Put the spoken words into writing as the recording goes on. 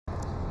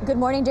Good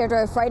morning,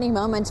 Deirdre. Frightening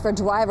moments for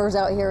drivers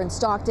out here in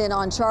Stockton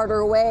on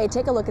Charter Way.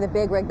 Take a look at the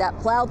big rig that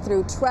plowed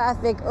through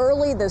traffic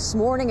early this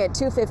morning at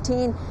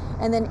 2:15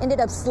 and then ended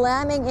up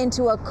slamming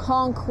into a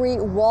concrete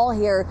wall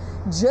here,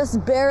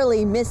 just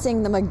barely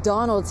missing the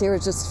McDonald's here.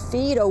 It's just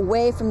feet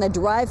away from the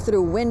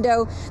drive-through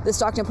window. The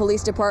Stockton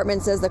Police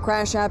Department says the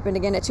crash happened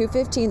again at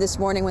 2:15 this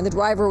morning when the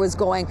driver was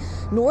going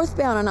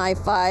northbound on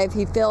I-5.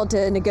 He failed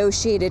to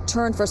negotiate a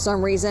turn for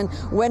some reason,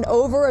 went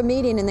over a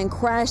median and then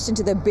crashed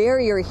into the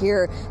barrier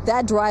here.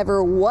 That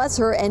driver was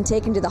hurt and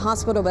taken to the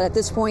hospital, but at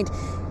this point,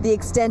 the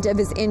extent of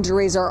his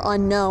injuries are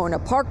unknown. A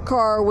parked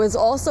car was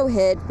also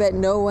hit, but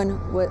no one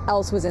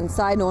else was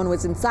inside. No one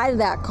was inside of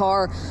that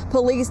car.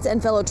 Police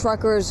and fellow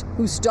truckers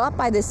who stopped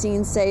by the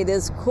scene say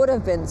this could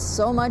have been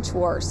so much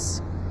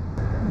worse.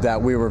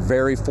 That we were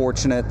very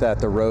fortunate that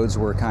the roads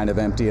were kind of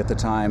empty at the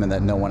time and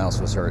that no one else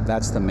was hurt.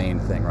 That's the main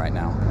thing right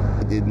now.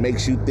 It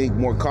makes you think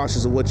more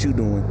cautious of what you're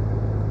doing.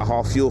 I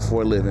haul fuel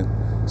for a living.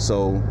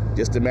 So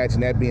just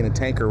imagine that being a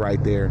tanker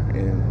right there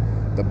and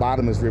the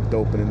bottom is ripped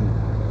open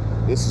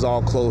and this is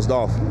all closed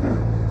off.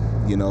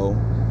 You know,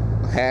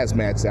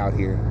 hazmats out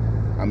here.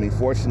 I mean,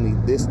 fortunately,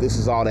 this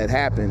is all that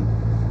happened.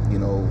 You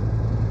know,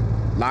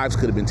 lives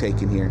could have been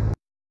taken here.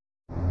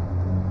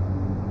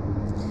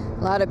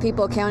 A lot of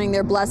people counting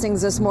their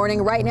blessings this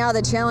morning. Right now,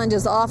 the challenge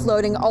is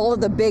offloading all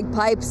of the big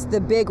pipes the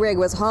big rig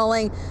was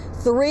hauling.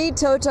 3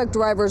 tow truck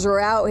drivers are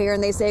out here,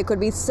 and they say it could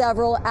be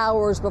several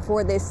hours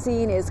before this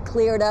scene is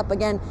cleared up.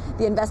 Again,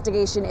 the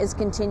investigation is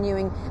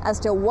continuing as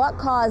to what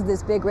caused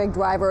this big rig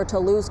driver to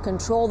lose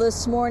control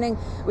this morning.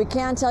 We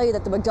can tell you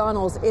that the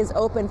McDonald's is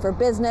open for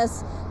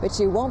business, but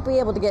you won't be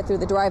able to get through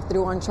the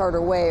drive-thru on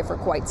Charter Way for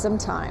quite some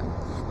time.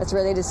 That's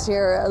really just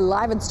here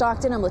live in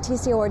Stockton. I'm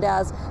Leticia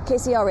Ordaz,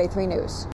 KCRA 3 News.